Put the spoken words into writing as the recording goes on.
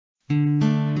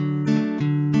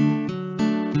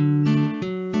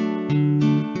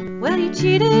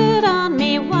cheated on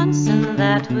me once and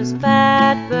that was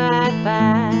bad, bad,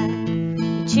 bad.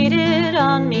 You cheated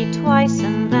on me twice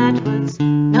and that was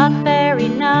not very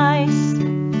nice.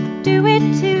 Do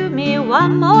it to me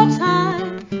one more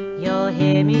time, you'll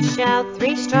hear me shout,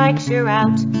 3 strikes you're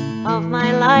out of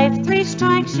my life, 3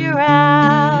 strikes you're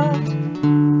out.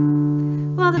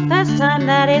 Well, the first time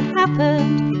that it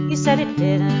happened, you said it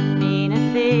didn't mean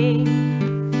a thing.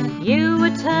 You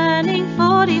were turning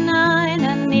 49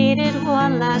 and needed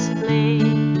one last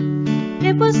fling.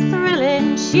 It was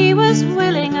thrilling, she was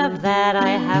willing, of that I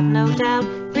have no doubt.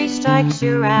 3 strikes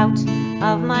you're out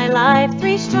of my life,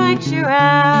 3 strikes you're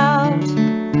out.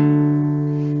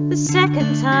 The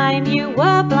second time you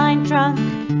were blind drunk,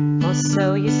 or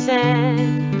so you said.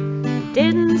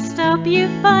 Didn't stop you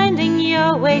finding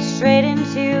your way straight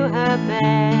into her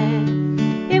bed.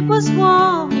 It was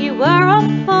warm, you were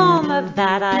on form, of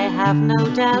that I have no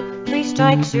doubt. 3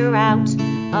 strikes you're out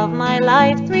of my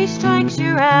life, 3 strikes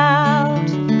you're out.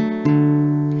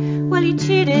 Well, you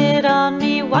cheated on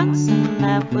me once and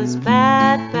that was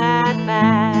bad, bad,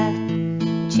 bad.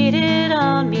 You cheated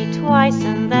on me twice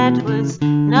and that was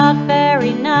not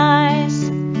very nice.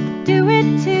 Do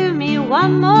it to me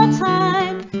one more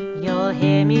time, you'll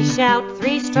hear me shout,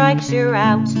 3 strikes you're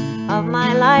out of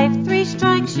my life, 3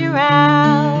 strikes you're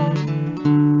out.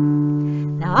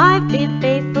 Now I've been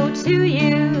faithful to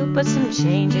you, but some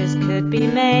changes could be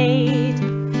made.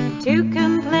 Two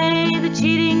can play the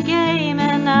cheating game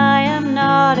and I am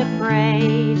not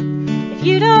afraid. If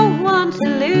you don't want to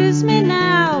lose me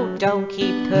now, don't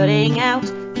keep putting out,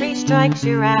 3 strikes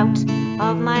you're out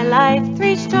of my life,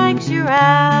 3 strikes you're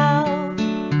out.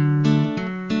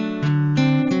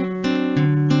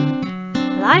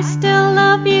 I still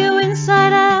love you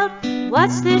inside out.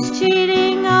 What's this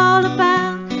cheating all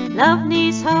about? Love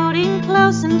needs holding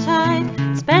close and tight.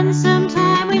 Spend some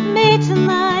time with me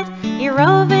tonight. Your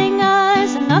roving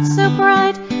eyes are not so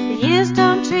bright. The years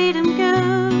don't treat 'em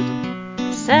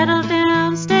good. Settle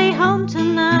down, stay home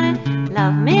tonight.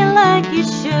 Love me like you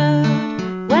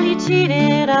should. Well, you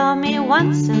cheated on me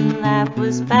once and that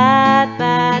was bad,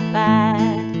 bad,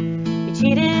 bad. You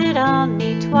cheated on me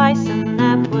twice and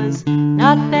that was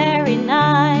not very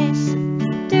nice.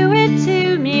 Do it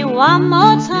to me one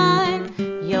more time,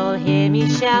 you'll hear me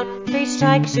shout, 3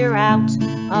 strikes you're out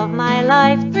of my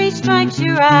life, 3 strikes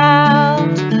you're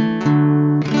out.